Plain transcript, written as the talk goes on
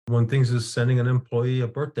One thing is sending an employee a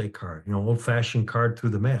birthday card, old-fashioned card through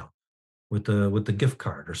the mail with the gift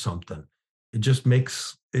card or something. It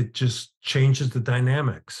just changes the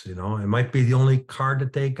dynamics. It might be the only card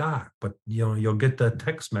that they got, but you'll get the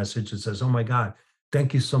text message that says, "Oh my God,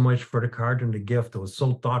 thank you so much for the card and the gift. It was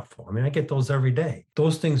so thoughtful." I mean, I get those every day.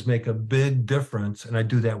 Those things make a big difference. And I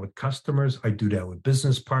do that with customers. I do that with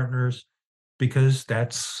business partners because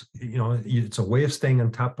it's a way of staying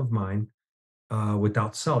on top of mind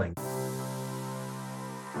without selling.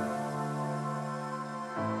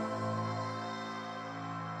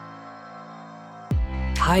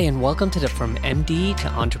 Hi, and welcome to the From MD to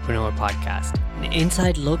Entrepreneur podcast, an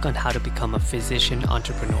inside look on how to become a physician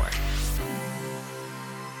entrepreneur.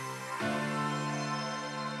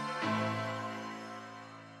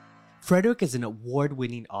 Frederick is an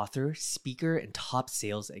award-winning author, speaker, and top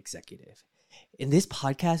sales executive. In this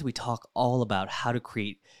podcast, we talk all about how to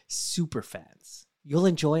create superfans. You'll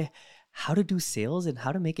enjoy how to do sales and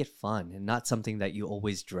how to make it fun and not something that you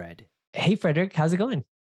always dread. Hey, Frederick, how's it going?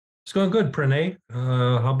 It's going good, Pranay.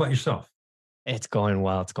 How about yourself? It's going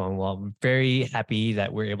well. It's going well. I'm very happy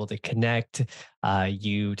that we're able to connect.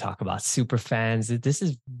 You talk about super fans. This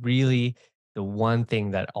is really the one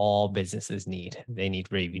thing that all businesses need. They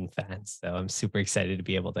need raving fans. So I'm super excited to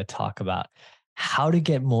be able to talk about how to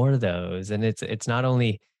get more of those. And it's not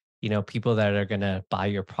only, people that are going to buy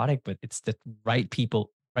your product, but it's the right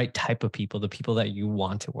people, right type of people, the people that you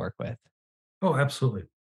want to work with. Oh, absolutely.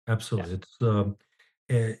 Yeah. Absolutely.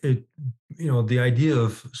 The idea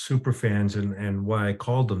of super fans and why I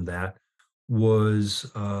called them that was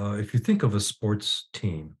if you think of a sports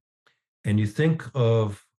team and you think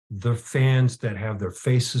of the fans that have their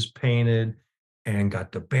faces painted and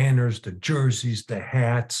got the banners, the jerseys, the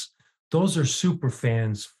hats, those are super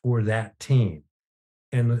fans for that team.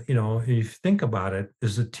 And, if you think about it,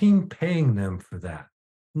 is the team paying them for that?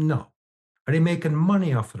 No. Are they making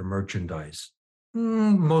money off of the merchandise?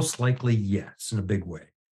 Most likely, yes, in a big way.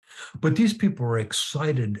 But these people are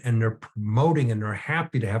excited and they're promoting and they're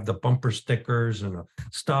happy to have the bumper stickers and the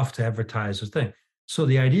stuff to advertise the thing. So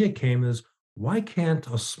the idea came is, why can't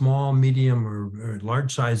a small, medium, or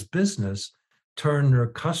large size business turn their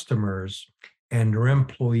customers and their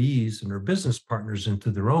employees and their business partners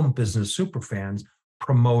into their own business superfans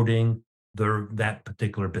promoting that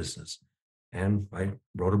particular business? And I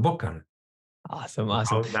wrote a book on it. Awesome.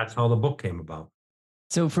 Awesome. That's how the book came about.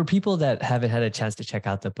 So for people that haven't had a chance to check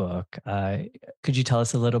out the book, could you tell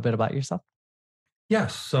us a little bit about yourself?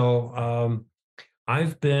 Yes. So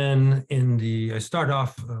I've been I started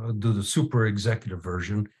off, do the super executive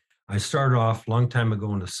version. I started off a long time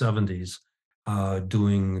ago in the 70s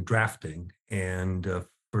doing drafting. And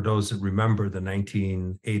for those that remember the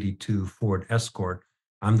 1982 Ford Escort,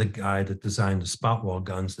 I'm the guy that designed the spot weld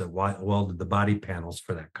guns that welded the body panels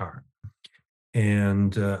for that car.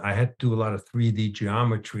 And I had to do a lot of 3D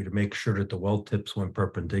geometry to make sure that the weld tips went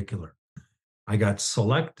perpendicular. I got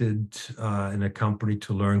selected in a company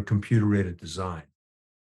to learn computer-aided design.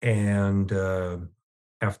 And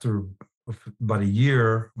after about a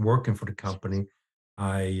year working for the company,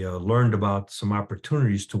 I learned about some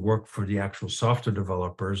opportunities to work for the actual software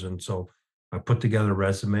developers. And so I put together a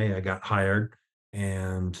resume, I got hired,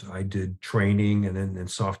 and I did training and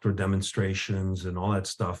software demonstrations and all that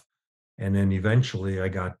stuff. And then eventually I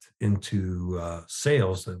got into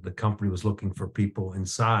sales. The company was looking for people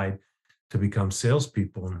inside to become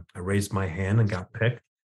salespeople. And I raised my hand and got picked.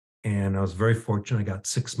 And I was very fortunate. I got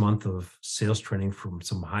 6 months of sales training from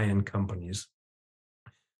some high-end companies.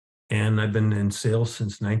 And I've been in sales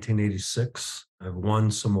since 1986. I've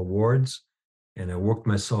won some awards and I worked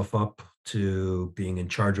myself up to being in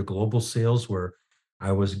charge of global sales, where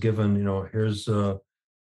I was given, here's the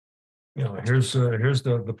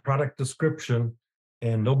product description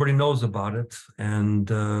and nobody knows about it, and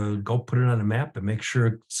go put it on a map and make sure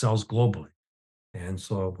it sells globally. And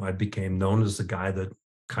so I became known as the guy that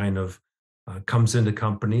kind of comes into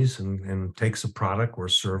companies and takes a product or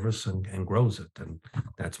service and grows it. And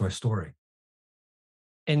that's my story.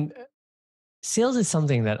 And sales is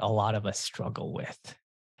something that a lot of us struggle with.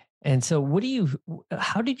 And so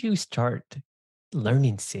how did you start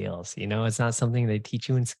learning sales? It's not something they teach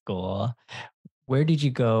you in school. Where did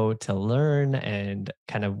you go to learn, and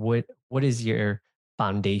kind of what is your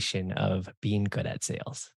foundation of being good at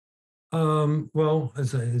sales? Well,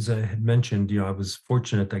 as I had mentioned, I was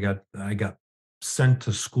fortunate. I got sent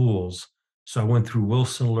to schools, so I went through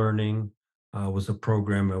Wilson Learning, was a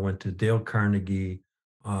program. I went to Dale Carnegie,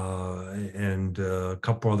 and a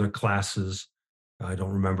couple other classes. I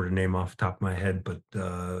don't remember the name off the top of my head, but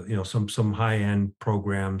some high end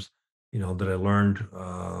programs, that I learned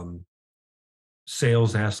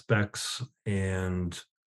sales aspects. And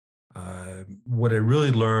what I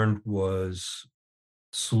really learned was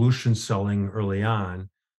solution selling early on.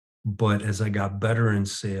 But as I got better in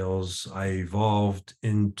sales, I evolved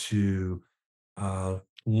into uh,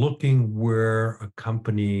 looking where a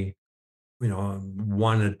company,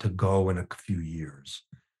 wanted to go in a few years.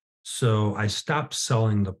 So I stopped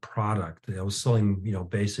selling the product. I was selling,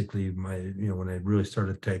 basically when I really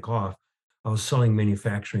started to take off, I was selling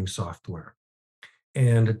manufacturing software.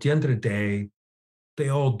 And at the end of the day, they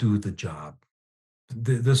all do the job.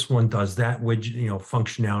 This one does that widget,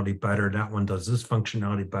 functionality better. That one does this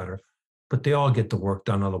functionality better, but they all get the work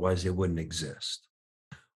done. Otherwise, they wouldn't exist.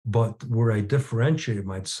 But where I differentiated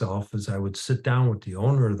myself is I would sit down with the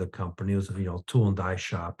owner of the company, it was tool and die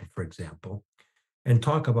shop, for example, and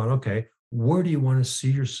talk about, okay, where do you want to see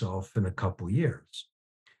yourself in a couple of years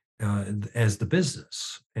as the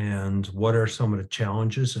business, and what are some of the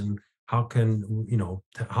challenges, and how can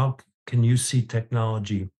you see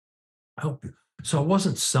technology help you? So I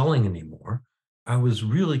wasn't selling anymore. I was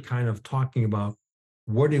really kind of talking about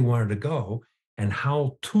where they wanted to go and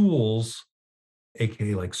how tools,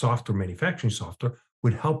 aka like software, manufacturing software,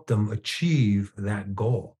 would help them achieve that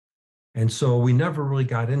goal. And so we never really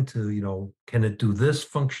got into, can it do this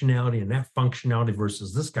functionality and that functionality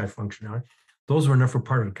versus this guy functionality? Those were never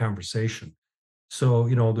part of the conversation. So,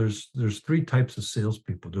 there's three types of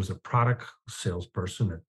salespeople. There's a product salesperson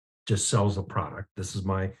that just sells a product. This is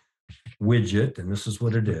my widget, and this is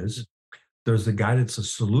what it is. There's the guy that's a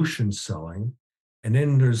solution selling. And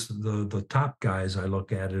then there's the top guys I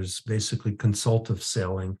look at is basically consultative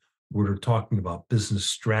selling, where they're talking about business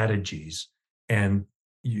strategies, and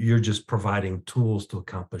you're just providing tools to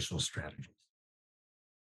accomplish those strategies.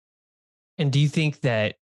 And do you think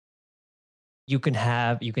that you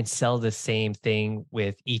can sell the same thing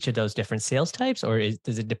with each of those different sales types, or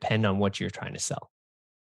does it depend on what you're trying to sell?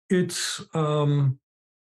 It's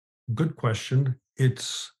good question.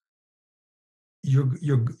 It's your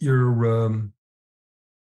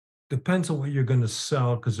depends on what you're going to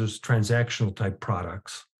sell, because there's transactional type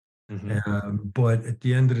products. Hmm. But at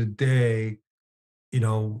the end of the day,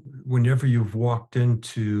 whenever you've walked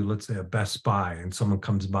into, let's say, a Best Buy, and someone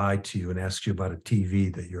comes by to you and asks you about a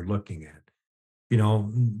TV that you're looking at,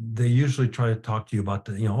 they usually try to talk to you about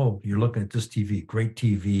oh, you're looking at this TV, great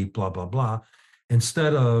TV, blah, blah, blah,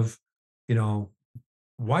 instead of, you know,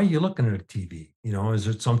 why are you looking at a TV? Is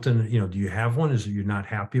it something, do you have one? Is it you're not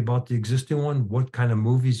happy about the existing one? What kind of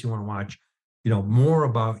movies you want to watch? More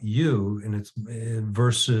about you, and it's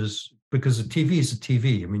versus, because the TV is a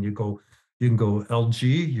TV. I mean, you can go LG,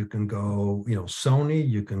 you can go, Sony,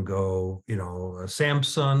 you can go,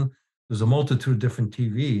 Samsung. There's a multitude of different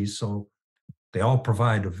TVs. So they all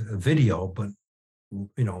provide a video, but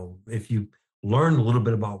if you learn a little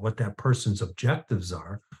bit about what that person's objectives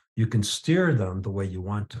are, you can steer them the way you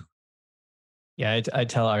want to. Yeah, I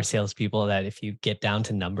tell our salespeople that if you get down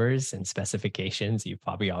to numbers and specifications, you've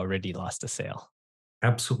probably already lost a sale.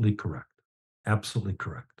 Absolutely correct. Absolutely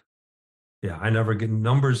correct. Yeah, I never get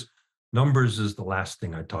numbers. Numbers is the last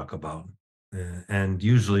thing I talk about. And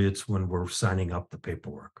usually it's when we're signing up the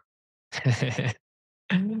paperwork.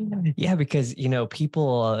 Yeah, because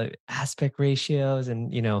people aspect ratios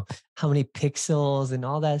and how many pixels and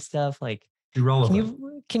all that stuff. Like,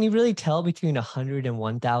 Irrelevant. can you really tell between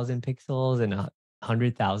 101,000 pixels and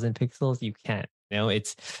 100,000 pixels? You can't.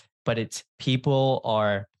 It's people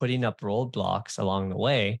are putting up roadblocks along the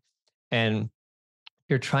way, and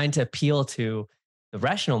you're trying to appeal to the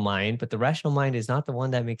rational mind, but the rational mind is not the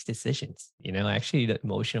one that makes decisions. Actually, the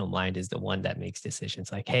emotional mind is the one that makes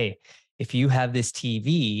decisions. Like, hey, if you have this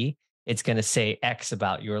TV, it's going to say X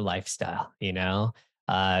about your lifestyle,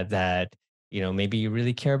 that, maybe you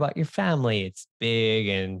really care about your family. It's big,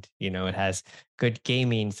 and, it has good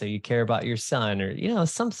gaming. So you care about your son, or,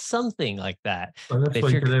 something like that. And But that's why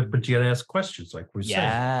if you're, but you got to ask questions, like we're saying.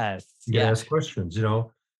 yes, You got to yeah. ask questions.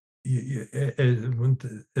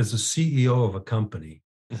 As a CEO of a company,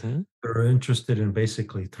 Hmm. they're interested in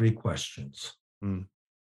basically three questions.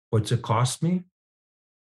 What's it cost me?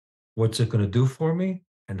 What's it going to do for me?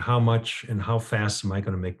 And how much and how fast am I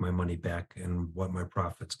going to make my money back, and what my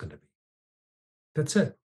profit's going to be? That's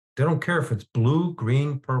it. They don't care if it's blue,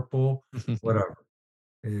 green, purple, whatever.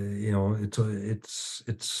 It's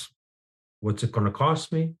what's it going to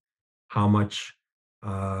cost me? How much?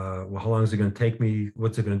 Well, how long is it going to take me?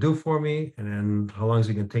 What's it going to do for me? And then how long is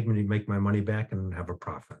it going to take me to make my money back and have a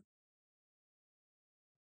profit?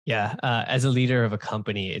 Yeah, as a leader of a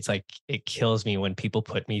company, it's like it kills me when people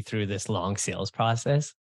put me through this long sales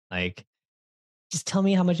process. Like, just tell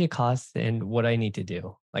me how much it costs and what I need to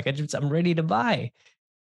do. Like, I'm ready to buy.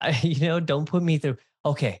 don't put me through.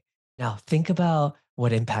 Okay, now think about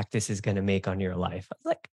what impact this is going to make on your life. I was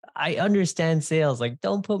like, I understand sales. Like,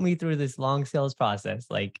 don't put me through this long sales process.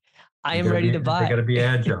 Like, I am ready to They got buy. to be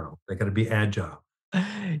agile. They got to be agile.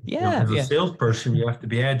 Yeah, As a yeah. salesperson, you have to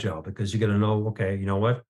be agile because you got to know, okay, you know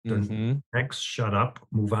what? The Hmm. next, shut up,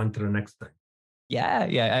 move on to the next thing. Yeah,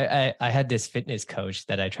 yeah. I had this fitness coach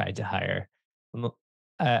that I tried to hire. I'm-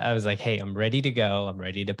 I was like, hey, I'm ready to go. I'm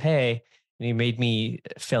ready to pay. And he made me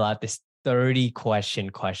fill out this 30 question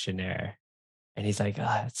questionnaire. And he's like,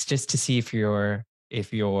 it's just to see if you're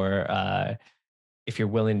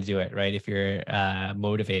willing to do it, right? If you're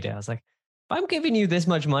motivated. I was like, if I'm giving you this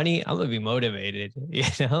much money, I'm gonna be motivated, you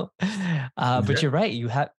know? But you're Exactly. right, you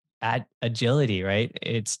have add agility, right?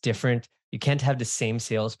 It's different. You can't have the same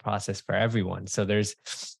sales process for everyone. So there's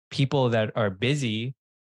people that are busy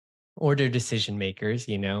or they're decision makers,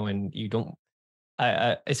 and you don't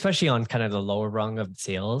especially on kind of the lower rung of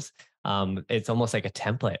sales. It's almost like a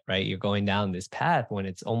template, right? You're going down this path when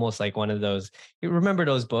it's almost like one of those. You remember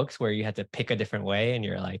those books where you had to pick a different way, and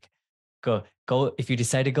you're like, go. If you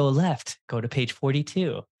decide to go left, go to page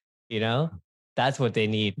 42. You know, that's what they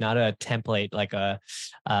need, not a template like uh,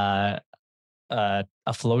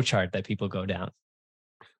 a flow chart that people go down.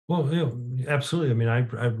 Well, absolutely. I mean,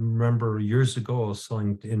 I remember years ago, I was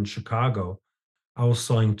selling in Chicago. I was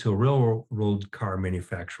selling to a railroad car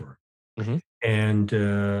manufacturer. Hmm. And,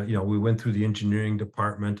 we went through the engineering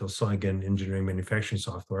department. I was selling, again, engineering manufacturing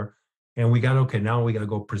software. And we got, okay, now we got to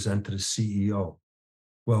go present to the CEO.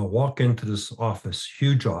 Well, walk into this office,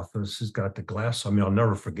 huge office. It's got the glass. I mean, I'll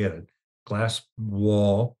never forget it. Glass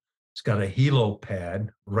wall. It's got a helo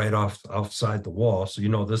pad right off outside the wall. So,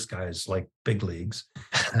 this guy is like big leagues.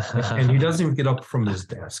 And he doesn't even get up from his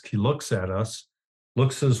desk. He looks at us,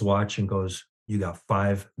 looks at his watch, and goes, "You got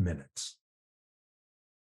 5 minutes,"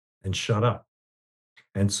 and shut up.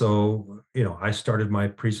 And so, I started my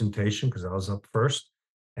presentation because I was up first.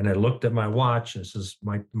 And I looked at my watch and says,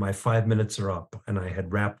 my 5 minutes are up. And I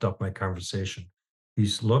had wrapped up my conversation.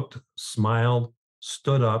 He's looked, smiled,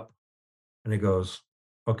 stood up, and he goes,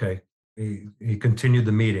 okay. He continued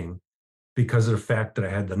the meeting because of the fact that I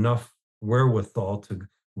had enough wherewithal to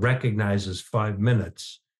recognize his 5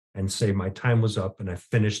 minutes and say my time was up and I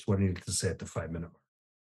finished what I needed to say at the 5 minute mark.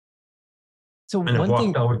 So And I one walked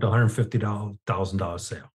thing. out with the $150,000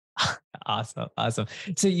 sale. Awesome. Awesome.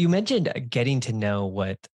 So you mentioned getting to know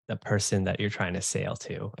what the person that you're trying to sell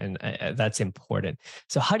to, and that's important.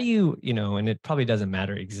 So how do and it probably doesn't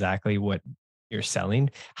matter exactly what you're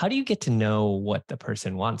selling. How do you get to know what the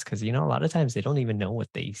person wants? Because, a lot of times they don't even know what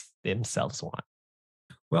they themselves want.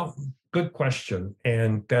 Well, good question.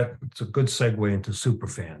 And that's a good segue into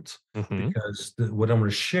superfans Hmm. because what I'm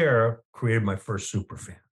going to share created my first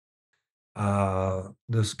superfan.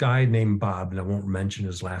 This guy named Bob, and I won't mention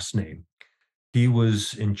his last name, he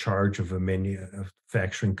was in charge of a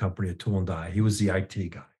manufacturing company, a tool and die. He was the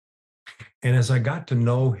IT guy. And as I got to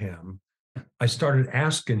know him, I started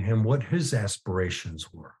asking him what his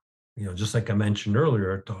aspirations were. Just like I mentioned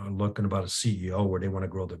earlier, looking about a CEO where they want to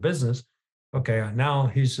grow their business. Okay, now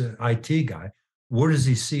he's an IT guy. Where does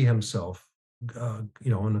he see himself,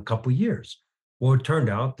 in a couple of years? Well, it turned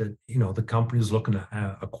out that, the company is looking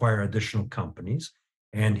to acquire additional companies,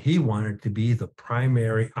 and he wanted to be the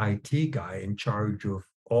primary IT guy in charge of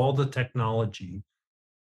all the technology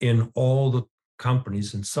in all the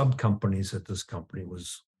companies and sub companies that this company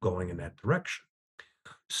was going in that direction.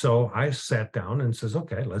 So I sat down and says,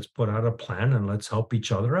 okay, let's put out a plan and let's help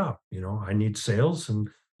each other out. I need sales and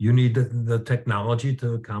you need the technology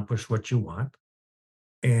to accomplish what you want.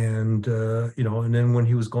 And then when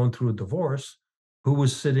he was going through a divorce, who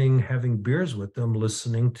was sitting having beers with them,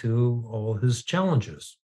 listening to all his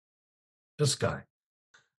challenges? This guy.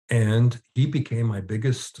 And he became my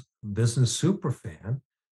biggest business super fan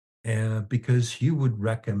because he would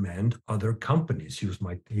recommend other companies.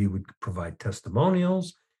 He would provide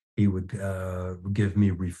testimonials. He would give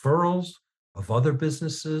me referrals of other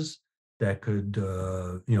businesses that could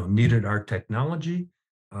needed our technology.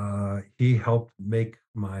 He helped make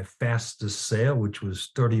my fastest sale, which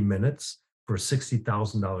was 30 minutes for a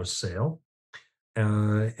 $60,000 sale.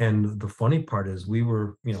 And the funny part is we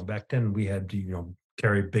were, back then we had to,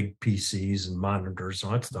 carry big PCs and monitors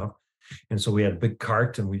and all that stuff. And so we had a big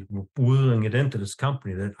cart and we were wheeling it into this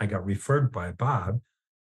company that I got referred by Bob.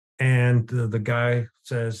 And the guy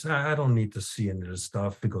says, I don't need to see into this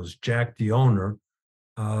stuff. He goes, Jack, the owner,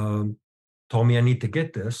 um, told me I need to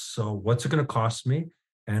get this. So what's it going to cost me?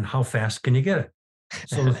 And how fast can you get it?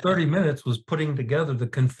 So the 30 minutes was putting together the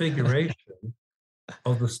configuration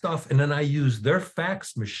of the stuff. And then I used their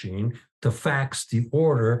fax machine to fax the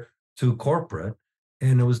order to corporate.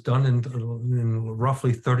 and it was done in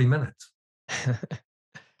roughly 30 minutes.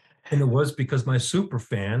 And it was because my super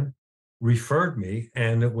fan referred me,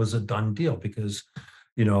 and it was a done deal because,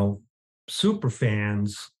 you know, super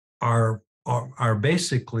fans are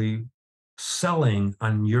basically selling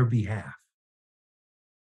on your behalf.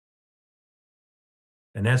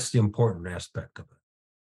 And that's the important aspect of it.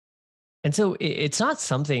 And so it's not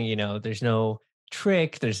something, there's no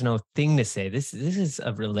trick, there's no thing to say. This is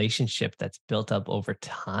a relationship that's built up over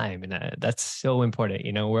time. And that's so important.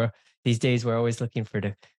 We're these days, we're always looking for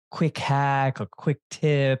the quick hack or quick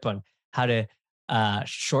tip on how to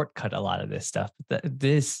shortcut a lot of this stuff.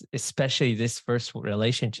 This, especially this first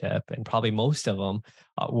relationship, and probably most of them,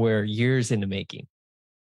 were years in the making.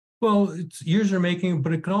 Well, it's years are making,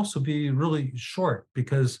 but it can also be really short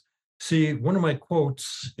because, see, one of my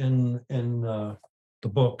quotes in the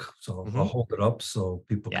book, so I'll Hmm. hold it up so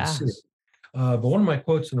people can see it. Yes. But one of my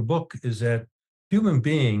quotes in the book is that human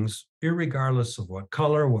beings, irregardless of what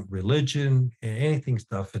color, what religion, anything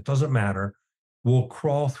stuff, it doesn't matter, will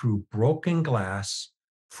crawl through broken glass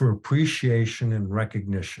for appreciation and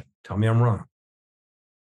recognition. Tell me I'm wrong.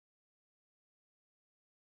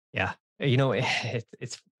 Yeah.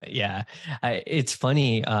 It's yeah, it's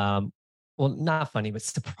funny. Well, not funny, but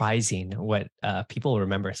surprising what people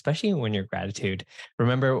remember, especially when you're gratitude.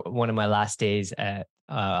 Remember one of my last days at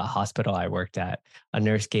a hospital I worked at, a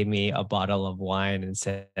nurse gave me a bottle of wine and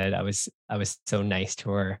said I was so nice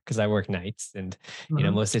to her because I work nights, and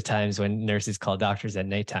Mhm. most of the times when nurses call doctors at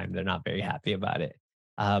nighttime, they're not very happy about it.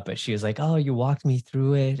 But she was like, "Oh, you walked me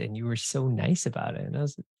through it, and you were so nice about it."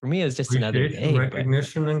 And for me, it was just another Appreciation, day, but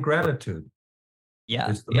recognition, and gratitude. yeah,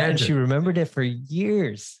 It's the yeah, and she magic. remembered it for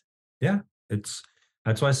years. Yeah, it's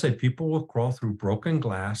that's why I say people will crawl through broken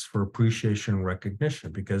glass for appreciation and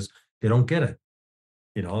recognition because they don't get it.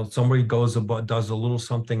 Somebody goes about does a little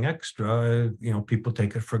something extra, people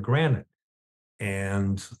take it for granted.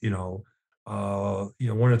 And one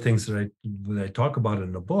of the things that I talk about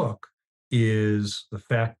in the book is the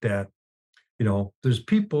fact that there's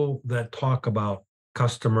people that talk about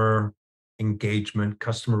customer engagement,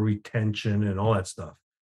 customer retention, and all that stuff,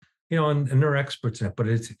 and they're experts in it. But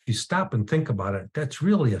if you stop and think about it, that's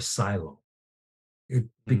really a silo. Mm.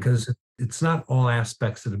 Because it's not all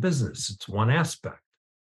aspects of the business. It's one aspect.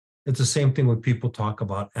 It's the same thing when people talk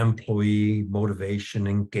about employee motivation,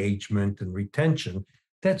 engagement, and retention.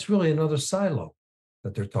 That's really another silo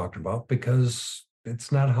that they're talking about because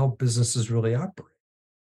it's not how businesses really operate.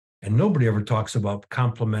 And nobody ever talks about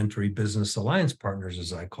complementary business alliance partners,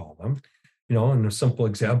 as I call them. And a simple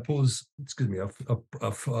example is, excuse me,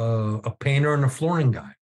 a painter and a flooring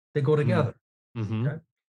guy. They go Mm. together. Mhm. Okay.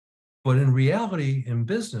 But in reality, in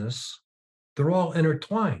business, they're all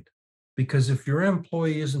intertwined because if your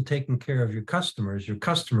employee isn't taking care of your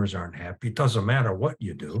customers aren't happy. It doesn't matter what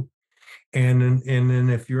you do. And then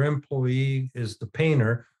if your employee is the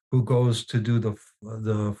painter who goes to do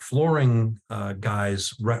the flooring guy's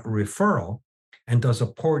referral and does a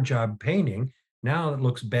poor job painting, now it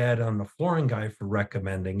looks bad on the flooring guy for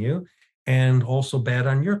recommending you and also bad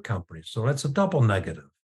on your company. So that's a double negative.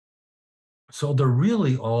 So they're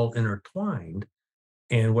really all intertwined.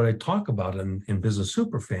 And what I talk about in Business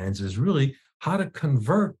Superfans is really how to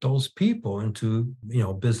convert those people into,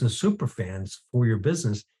 business superfans for your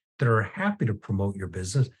business that are happy to promote your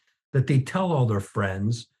business, that they tell all their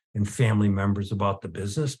friends and family members about the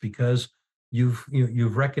business because you've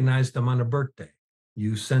recognized them on a birthday.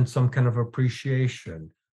 You sent some kind of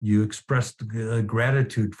appreciation. You expressed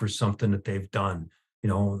gratitude for something that they've done.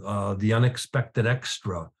 The unexpected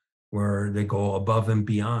extra where they go above and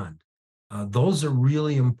beyond. Those are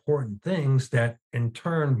really important things that in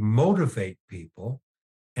turn motivate people.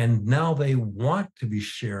 And now they want to be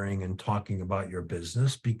sharing and talking about your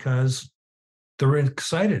business because they're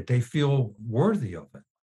excited. They feel worthy of it.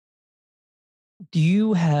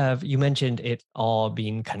 You mentioned it all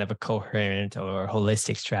being kind of a coherent or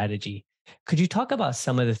holistic strategy. Could you talk about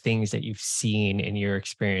some of the things that you've seen in your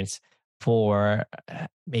experience for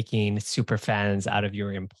making super fans out of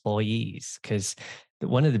your employees? Because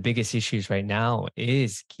one of the biggest issues right now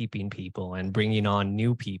is keeping people and bringing on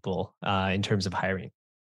new people in terms of hiring.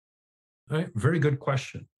 All right. Very good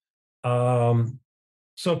question. Um,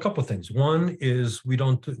 so a couple of things. One is we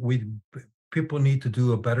people need to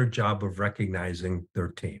do a better job of recognizing their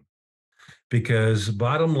team. Because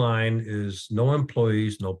bottom line is no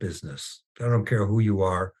employees, no business. I don't care who you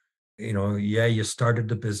are. Yeah, you started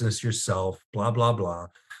the business yourself, blah, blah, blah.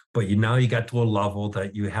 But now you got to a level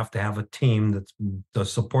that you have to have a team that's to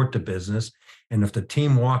support the business. And if the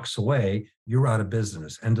team walks away, you're out of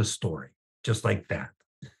business. End of story. Just like that.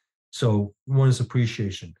 So one is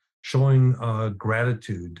appreciation. showing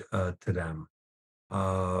gratitude to them,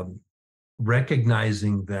 um,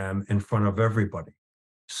 recognizing them in front of everybody.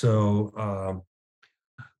 So,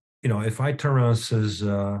 if I turn around and says,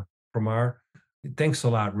 Pramar, thanks a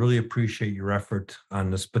lot. Really appreciate your effort on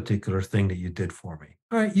this particular thing that you did for me.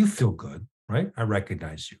 All right, you feel good, right? I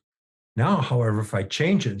recognize you. Now, however, if I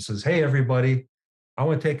change it and says, hey, everybody, I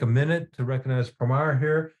want to take a minute to recognize Pramar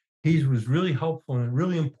here. He was really helpful and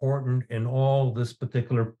really important in all this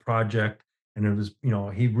particular project. And it was,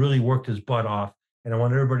 he really worked his butt off. And I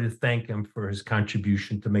want everybody to thank him for his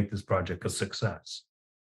contribution to make this project a success.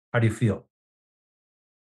 How do you feel?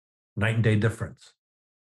 Night and day difference.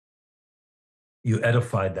 You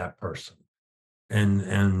edified that person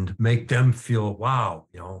and make them feel, wow,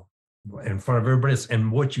 in front of everybody else.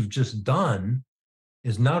 And what you've just done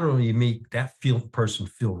is not only you make that person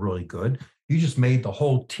feel really good, you just made the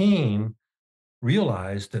whole team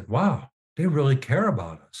realize that, wow, they really care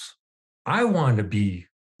about us. I want to be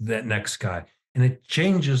that next guy. And it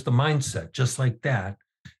changes the mindset just like that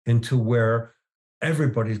into where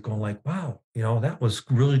everybody's going like, wow, that was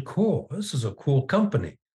really cool. This is a cool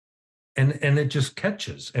company. And it just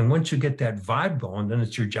catches. And once you get that vibe going, then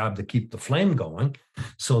it's your job to keep the flame going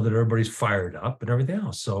so that everybody's fired up and everything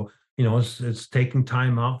else. So, it's taking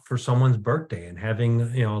time out for someone's birthday and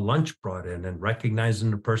having, lunch brought in and recognizing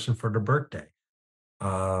the person for their birthday.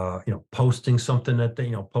 Posting something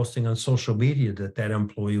that posting on social media that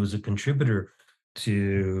employee was a contributor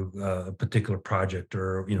to a particular project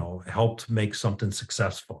or, helped make something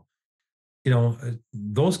successful.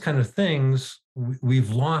 Those kind of things, we've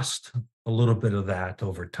lost a little bit of that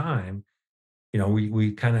over time.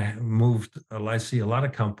 We kind of moved, I see a lot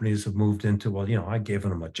of companies have moved into, well, I gave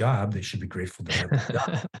them a job. They should be grateful to have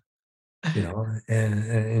a job,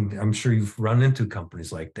 and I'm sure you've run into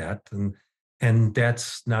companies like that. And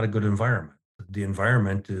that's not a good environment. The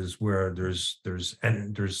environment is where there's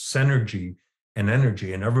synergy and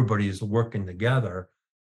energy and everybody is working together.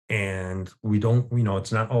 And we don't,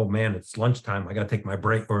 it's not, oh man, it's lunchtime. I got to take my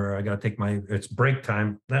break or I got to take it's break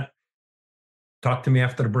time. Talk to me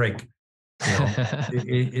after the break.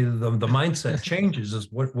 The mindset changes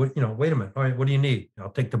is what, wait a minute. All right, what do you need? I'll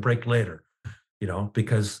take the break later,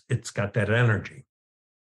 because it's got that energy.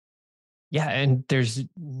 Yeah, and there's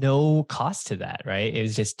no cost to that, right? It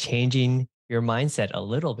was just changing your mindset a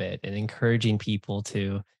little bit and encouraging people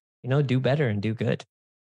to, do better and do good.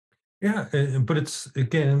 Yeah, but it's,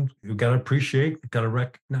 again, you got to appreciate, got to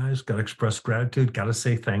recognize, got to express gratitude, got to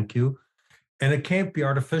say thank you. And it can't be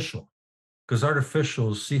artificial because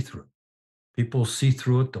artificial is see-through. People see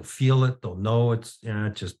through it, they'll feel it, they'll know it's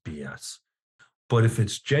just BS. But if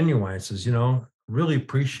it's genuine, it says, really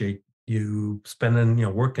appreciate you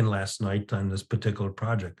spending, working last night on this particular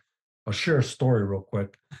project. I'll share a story real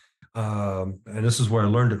quick. And this is where I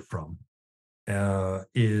learned it from.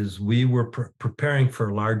 Is we were preparing for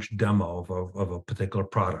a large demo of a particular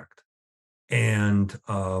product. And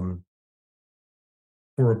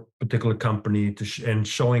for a particular company and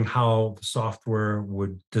showing how the software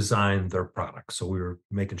would design their product. So we were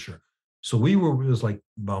making sure. So it was like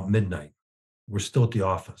about midnight. We're still at the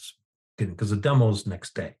office because the demo's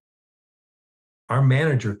next day. Our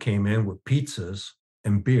manager came in with pizzas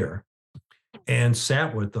and beer and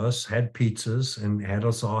sat with us, had pizzas and had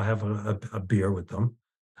us all have a beer with them.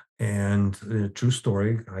 And true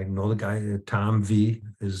story, I know the guy, Tom V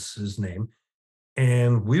is his name.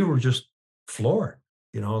 And we were just floored.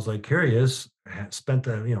 I was like, here he is, spent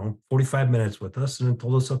 45 minutes with us and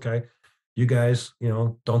told us, okay, you guys,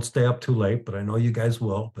 don't stay up too late, but I know you guys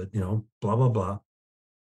will, but blah, blah, blah.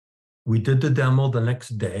 We did the demo the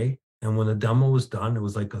next day. And when the demo was done, it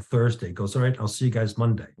was like a Thursday. He goes, all right, I'll see you guys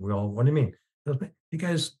Monday. We all, what do you mean? He goes, you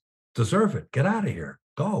guys deserve it. Get out of here.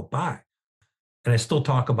 Go, bye. And I still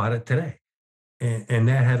talk about it today. And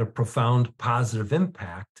that had a profound positive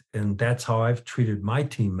impact. And that's how I've treated my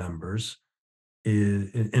team members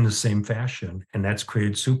in the same fashion. And that's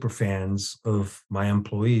created super fans of my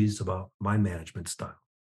employees about my management style.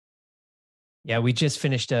 Yeah, we just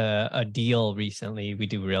finished a deal recently. We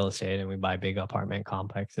do real estate and we buy big apartment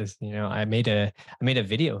complexes. I made a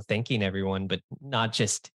video thanking everyone, but not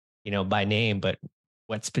just, by name, but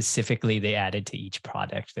what specifically they added to each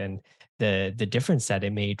product and the difference that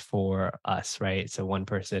it made for us, right? So one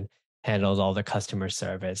person handles all the customer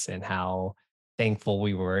service and how thankful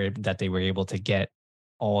we were that they were able to get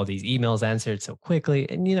all these emails answered so quickly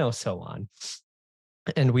and so on.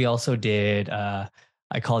 And we also did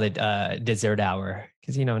I called it dessert hour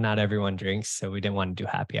because not everyone drinks, so we didn't want to do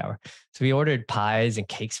happy hour. So we ordered pies and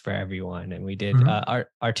cakes for everyone, and we did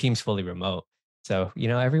our team's fully remote. So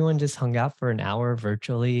everyone just hung out for an hour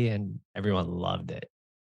virtually, and everyone loved it.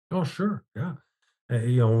 Oh, sure. Yeah.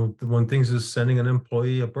 One things is sending an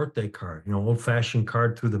employee a birthday card, old fashioned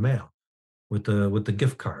card through the mail with the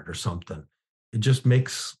gift card or something. It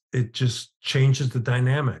just changes the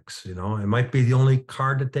dynamics. It might be the only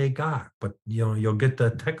card that they got, but you'll get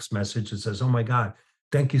the text message that says, "Oh my God,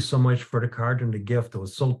 thank you so much for the card and the gift. It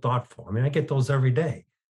was so thoughtful." I mean, I get those every day,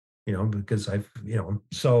 because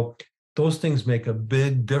so those things make a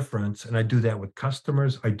big difference. And I do that with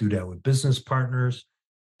customers. I do that with business partners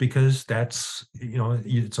because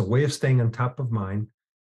it's a way of staying on top of mind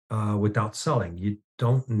without selling. You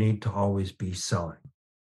don't need to always be selling.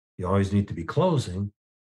 You always need to be closing,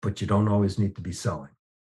 but you don't always need to be selling.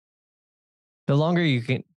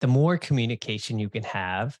 The more communication you can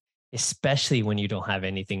have, especially when you don't have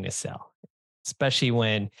anything to sell, especially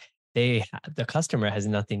when the customer has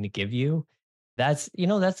nothing to give you, that's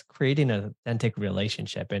creating an authentic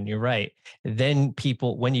relationship. And you're right. Then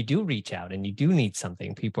people, when you do reach out and you do need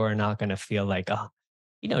something, people are not going to feel like, oh,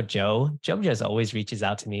 Joe just always reaches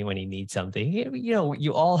out to me when he needs something.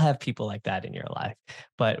 You all have people like that in your life.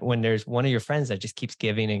 But when there's one of your friends that just keeps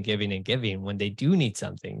giving and giving and giving, when they do need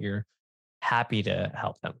something, you're happy to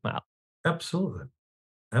help them out. Absolutely.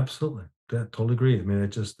 Absolutely. Yeah, totally agree. I mean,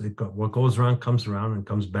 what goes around comes around and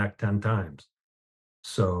comes back 10 times.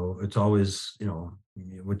 So it's always,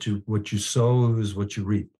 what you sow is what you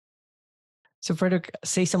reap. So Frederick,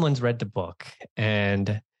 say someone's read the book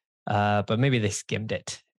and but maybe they skimmed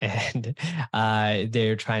it and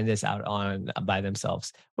they're trying this out on by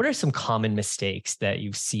themselves. What are some common mistakes that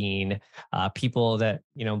you've seen people that,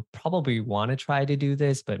 probably want to try to do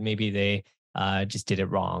this, but maybe they just did it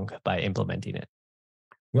wrong by implementing it?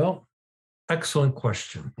 Well, excellent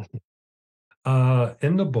question.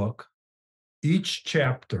 In the book, each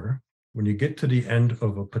chapter, when you get to the end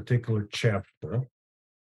of a particular chapter,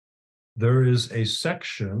 there is a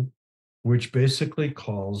section which basically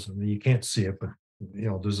calls, I mean, you can't see it, but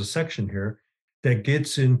there's a section here that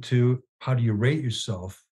gets into how do you rate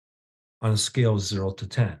yourself on a scale of 0 to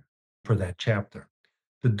 10 for that chapter.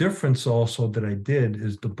 The difference also that I did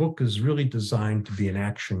is the book is really designed to be an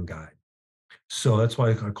action guide. So that's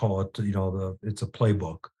why I call it, it's a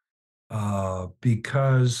playbook,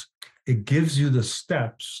 because it gives you the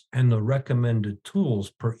steps and the recommended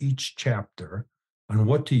tools per each chapter on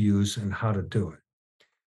what to use and how to do it.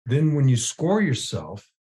 Then when you score yourself,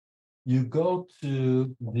 you go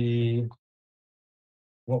to the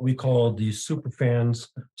what we call the Superfans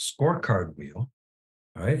scorecard wheel.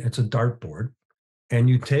 All right, it's a dartboard, and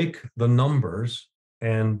you take the numbers,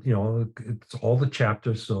 and it's all the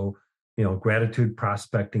chapters. So gratitude,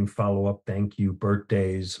 prospecting, follow up, thank you,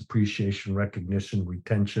 birthdays, appreciation, recognition,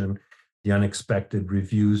 retention, the unexpected,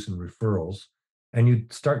 reviews, and referrals, and you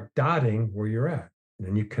start dotting where you're at. And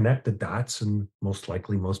then you connect the dots, and most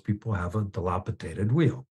likely most people have a dilapidated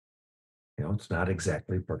wheel. It's not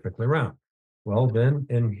exactly perfectly round. Well, then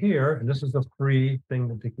in here, and this is a free thing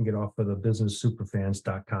that you can get off of the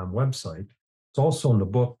businesssuperfans.com website. It's also in the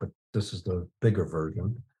book, but this is the bigger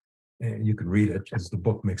version. And you can read it because the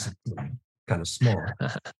book makes it kind of small.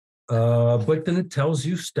 But then it tells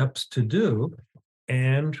you steps to do.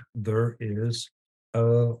 And there is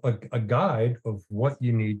a guide of what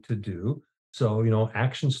you need to do. So,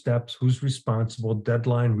 action steps, who's responsible,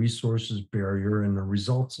 deadline, resources, barrier, and the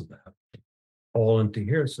results of that all into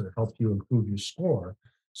here so to help you improve your score.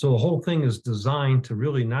 So the whole thing is designed to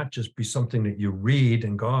really not just be something that you read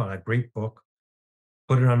and go, oh, a great book,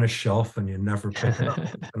 put it on a shelf and you never pick it up.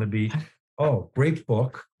 It's going to be, oh, great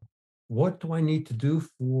book. What do I need to do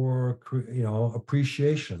for,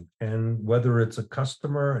 appreciation? And whether it's a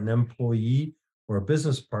customer, an employee, or a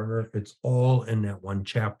business partner, it's all in that one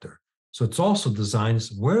chapter. So it's also designed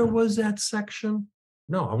as, where was that section?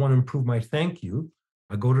 No, I want to improve my thank you.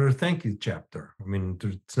 I go to the thank you chapter. I mean,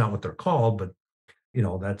 it's not what they're called, but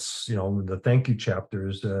that's the thank you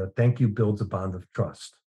chapters. Thank you builds a bond of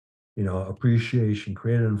trust. Appreciation,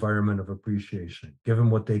 create an environment of appreciation, give them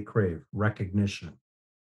what they crave, recognition.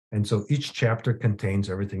 And so each chapter contains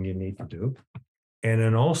everything you need to do. And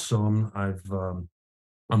then also, I'm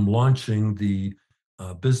launching the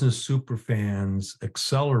Business Superfans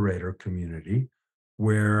Accelerator community,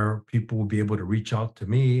 where people will be able to reach out to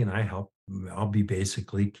me, and I'll be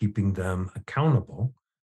basically keeping them accountable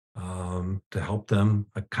to help them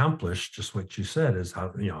accomplish just what you said is how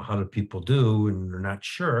do people do, and they're not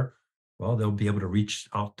sure. Well, they'll be able to reach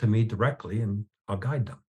out to me directly and I'll guide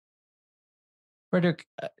them. Frederick,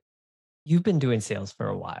 you've been doing sales for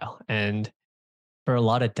a while, and for a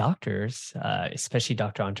lot of doctors, especially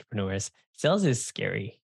doctor entrepreneurs, sales is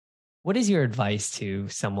scary. What is your advice to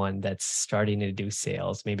someone that's starting to do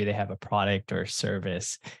sales? Maybe they have a product or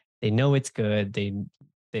service. They know it's good.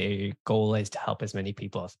 the goal is to help as many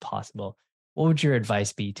people as possible. What would your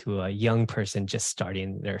advice be to a young person just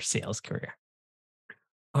starting their sales career?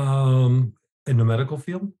 Um, in the medical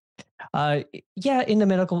field? Yeah, in the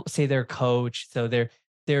medical, say they're coach, so they're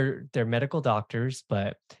medical doctors,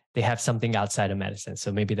 but they have something outside of medicine.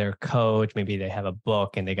 So maybe they're a coach, maybe they have a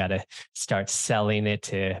book and they got to start selling it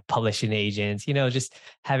to publishing agents, just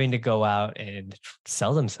having to go out and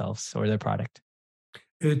sell themselves or their product.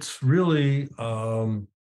 It's really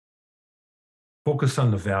focus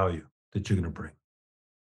on the value that you're going to bring.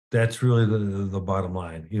 That's really the bottom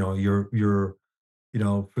line. For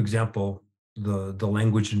example, the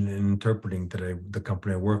language and interpreting that the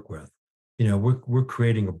company I work with, we're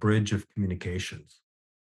creating a bridge of communications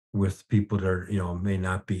with people that are, may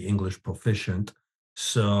not be English proficient.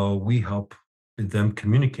 So we help them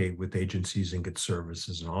communicate with agencies and get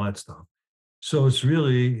services and all that stuff. So it's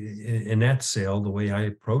really in that sale, the way I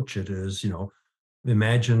approach it is,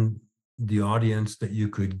 imagine the audience that you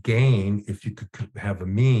could gain if you could have a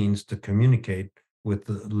means to communicate with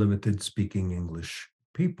the limited speaking English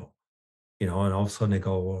people. And all of a sudden they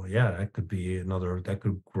go, well, yeah, that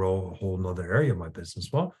could grow a whole nother area of my business.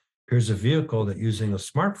 Well, here's a vehicle that using a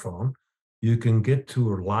smartphone, you can get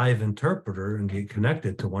to a live interpreter and get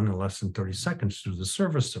connected to one in less than 30 seconds through the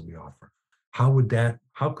service that we offer.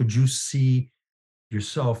 How could you see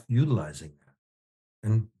yourself utilizing that?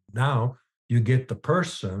 And now you get the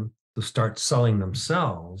person to start selling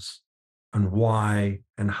themselves and why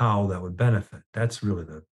and how that would benefit. That's really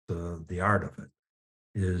the art of it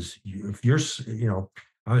is if you're,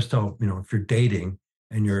 I always tell, if you're dating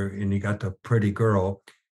and you got the pretty girl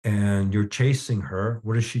and you're chasing her,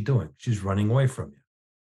 what is she doing? She's running away from you.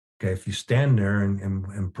 Okay. If you stand there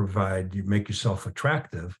and provide, you make yourself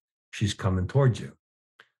attractive, she's coming towards you.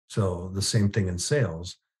 So the same thing in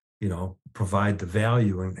sales, provide the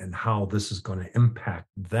value and how this is going to impact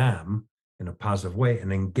them in a positive way,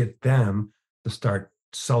 and then get them to start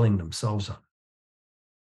selling themselves on.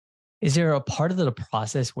 Is there a part of the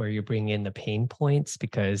process where you bring in the pain points?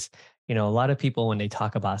 Because, a lot of people, when they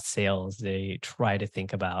talk about sales, they try to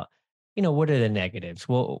think about, what are the negatives?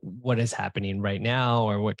 Well, what is happening right now,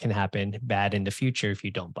 or what can happen bad in the future if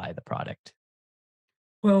you don't buy the product?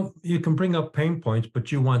 Well, you can bring up pain points,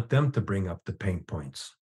 but you want them to bring up the pain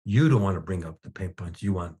points. You don't want to bring up the pain points.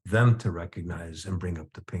 You want them to recognize and bring up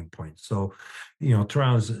the pain points. So, turn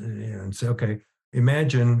around and say, okay,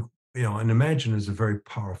 imagine, and imagine is a very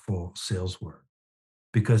powerful sales word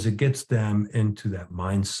because it gets them into that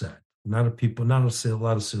mindset. A lot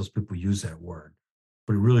of salespeople use that word,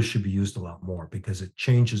 but it really should be used a lot more because it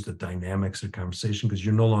changes the dynamics of the conversation because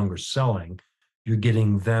you're no longer selling, you're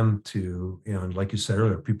getting them to, and like you said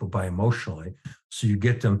earlier, people buy emotionally. So you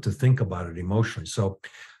get them to think about it emotionally. So,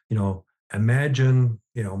 imagine,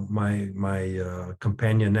 my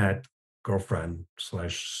companionette girlfriend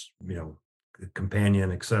slash,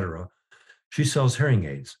 companion, etc. She sells hearing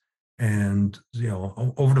aids and,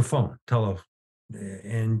 over the phone,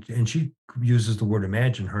 and she uses the word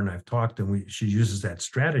imagine. Her and I've talked and she uses that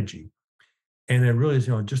strategy. And it really is,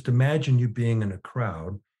 just imagine you being in a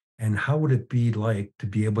crowd and how would it be like to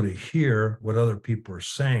be able to hear what other people are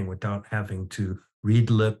saying without having to read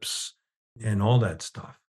lips and all that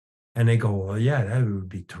stuff. And they go, well, yeah, that would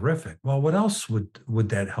be terrific. Well, what else would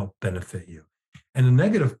that help benefit you? And the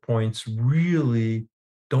negative points really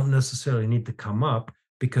don't necessarily need to come up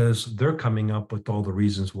because they're coming up with all the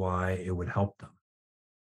reasons why it would help them.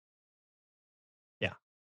 Yeah,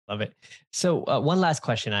 love it. So, one last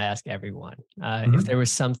question I ask everyone: if Mhm. there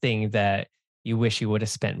was something that you wish you would have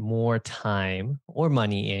spent more time or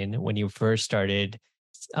money in when you first started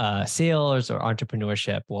sales or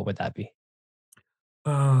entrepreneurship, what would that be?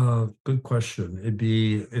 Good question. It'd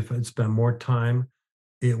be if I'd spend more time,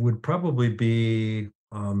 it would probably be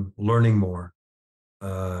learning more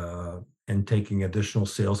and taking additional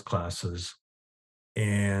sales classes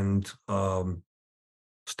and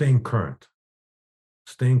staying current.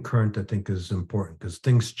 Staying current, I think, is important because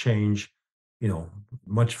things change,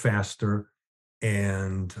 much faster.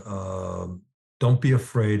 And don't be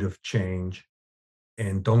afraid of change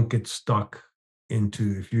and don't get stuck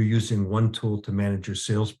into if you're using one tool to manage your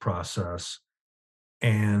sales process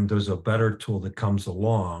and there's a better tool that comes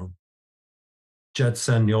along,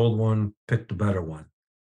 jettison the old one, pick the better one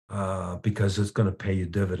because it's going to pay you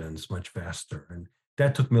dividends much faster. And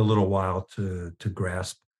that took me a little while to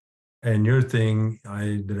grasp. And your thing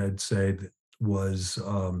I'd say that was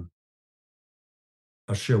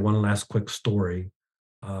I'll share one last quick story,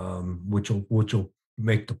 which will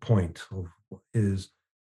make the point of, is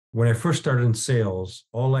when I first started in sales,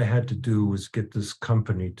 all I had to do was get this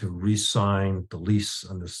company to re-sign the lease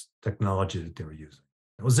on this technology that they were using.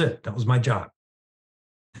 That was it. That was my job.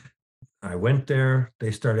 I went there.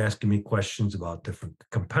 They started asking me questions about different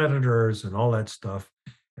competitors and all that stuff.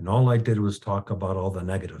 And all I did was talk about all the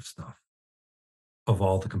negative stuff of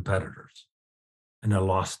all the competitors. And I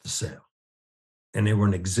lost the sale. And they were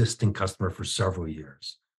an existing customer for several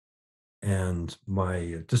years. And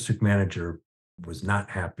my district manager was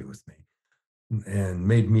not happy with me and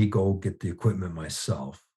made me go get the equipment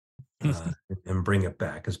myself and bring it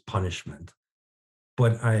back as punishment.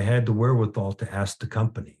 But I had the wherewithal to ask the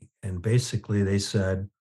company. And basically they said,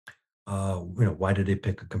 why did they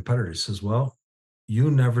pick a competitor? He says, well, you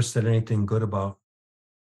never said anything good about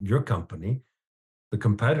your company. The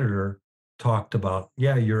competitor talked about,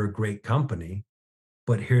 yeah, you're a great company,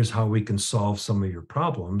 but here's how we can solve some of your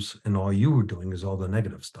problems. And all you were doing is all the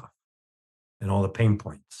negative stuff and all the pain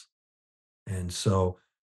points. And so,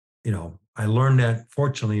 I learned that,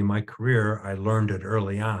 fortunately, in my career, I learned it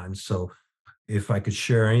early on. So if I could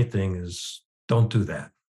share anything, is don't do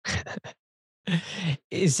that.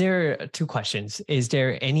 Is there two questions? Is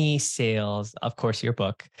there any sales, of course, your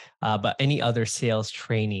book, but any other sales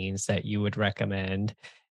trainings that you would recommend?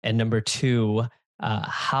 And number two,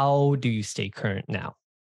 how do you stay current now?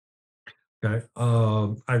 Okay.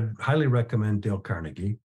 I highly recommend Dale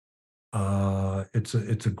Carnegie. It's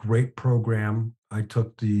a great program. I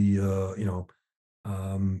took the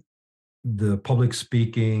public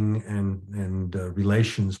speaking and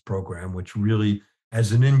relations program, which really,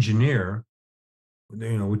 as an engineer,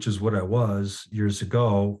 which is what I was years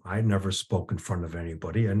ago, I never spoke in front of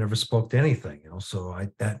anybody. I never spoke to anything, so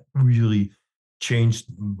that really changed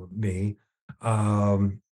me.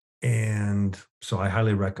 And so I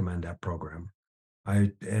highly recommend that program.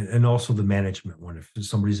 And also the management one. If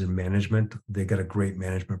somebody's in management, they got a great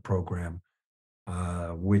management program,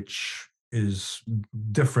 which is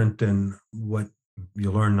different than what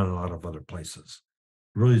you learn in a lot of other places.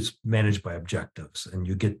 Really, it's managed by objectives, and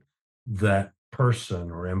you get that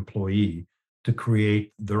person or employee to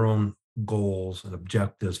create their own goals and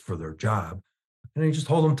objectives for their job, and you just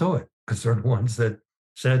hold them to it because they're the ones that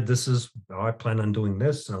said, "This is how I plan on doing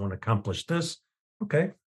this, and I want to accomplish this."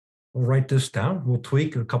 Okay, we'll write this down. We'll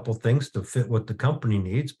tweak a couple things to fit what the company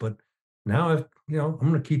needs, but now, I'm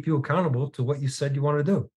going to keep you accountable to what you said you want to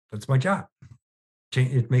do. That's my job.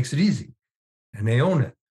 It makes it easy, and they own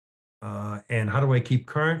it. And how do I keep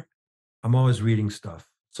current? I'm always reading stuff.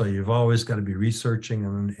 So you've always got to be researching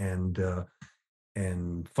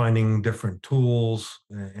and finding different tools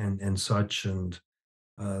and such. And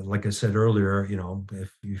like I said earlier,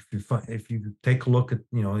 if you take a look at,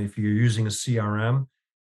 if you're using a CRM,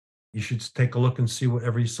 you should take a look and see what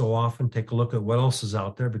every so often, take a look at what else is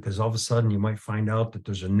out there, because all of a sudden you might find out that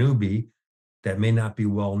there's a newbie that may not be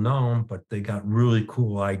well known, but they got really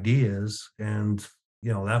cool ideas. And,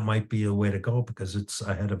 that might be a way to go because it's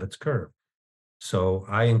ahead of its curve. So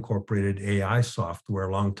I incorporated AI software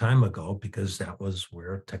a long time ago because that was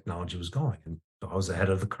where technology was going. And so I was ahead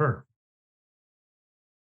of the curve.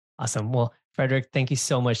 Awesome. Well, Frederick, thank you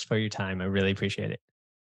so much for your time. I really appreciate it.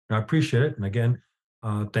 I appreciate it. And again,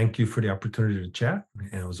 thank you for the opportunity to chat.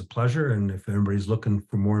 And it was a pleasure. And if anybody's looking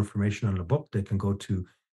for more information on the book, they can go to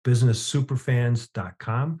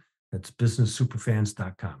businesssuperfans.com. That's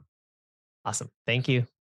businesssuperfans.com. Awesome. Thank you.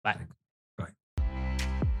 Bye. Bye.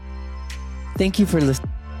 Thank you for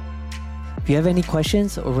listening. If you have any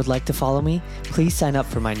questions or would like to follow me, please sign up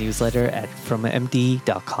for my newsletter at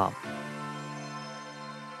FromMD.com.